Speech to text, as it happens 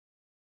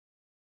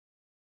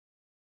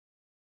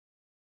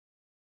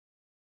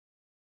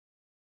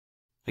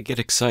I get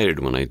excited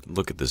when I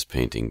look at this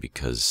painting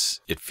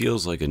because it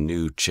feels like a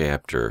new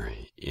chapter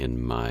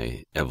in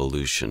my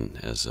evolution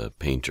as a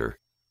painter.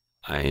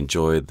 I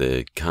enjoy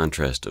the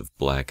contrast of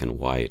black and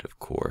white, of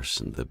course,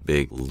 and the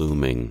big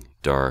looming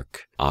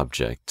dark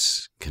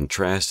objects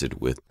contrasted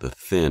with the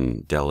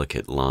thin,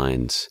 delicate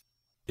lines.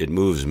 It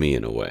moves me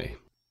in a way.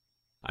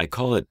 I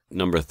call it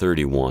number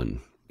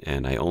 31,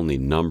 and I only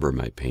number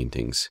my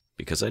paintings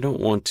because I don't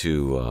want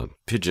to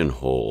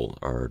pigeonhole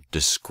or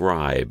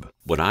describe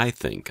what I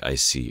think I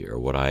see or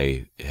what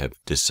I have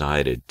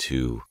decided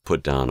to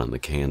put down on the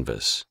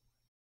canvas.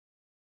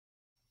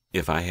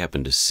 If I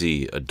happen to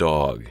see a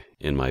dog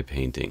in my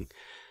painting,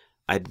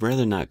 I'd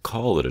rather not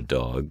call it a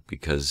dog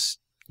because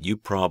you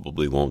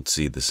probably won't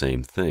see the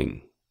same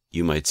thing.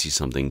 You might see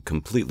something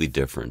completely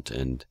different,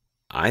 and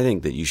I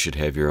think that you should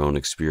have your own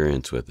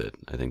experience with it.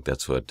 I think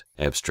that's what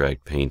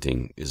abstract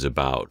painting is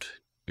about.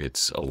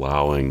 It's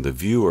allowing the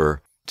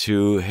viewer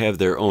to have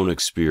their own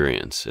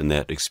experience, and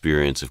that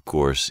experience, of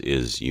course,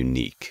 is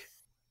unique.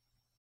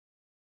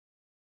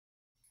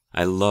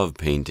 I love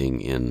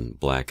painting in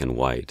black and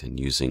white and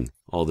using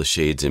all the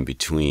shades in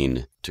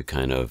between to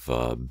kind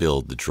of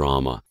build the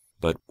drama.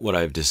 But what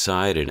I've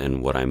decided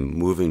and what I'm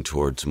moving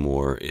towards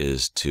more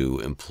is to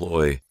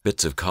employ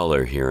bits of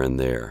color here and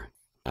there.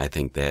 I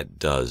think that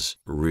does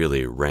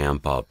really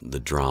ramp up the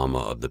drama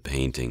of the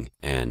painting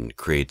and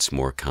creates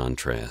more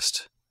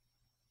contrast.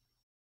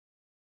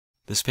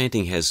 This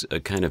painting has a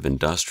kind of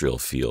industrial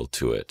feel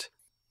to it.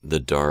 The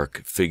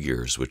dark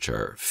figures, which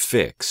are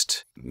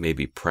fixed,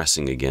 maybe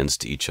pressing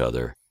against each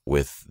other,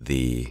 with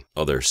the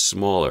other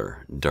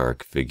smaller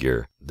dark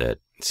figure that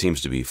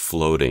seems to be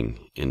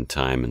floating in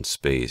time and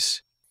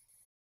space.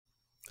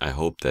 I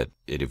hope that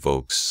it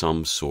evokes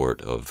some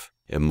sort of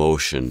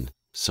emotion,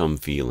 some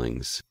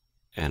feelings,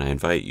 and I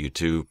invite you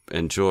to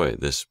enjoy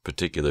this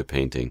particular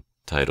painting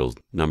titled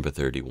Number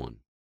 31.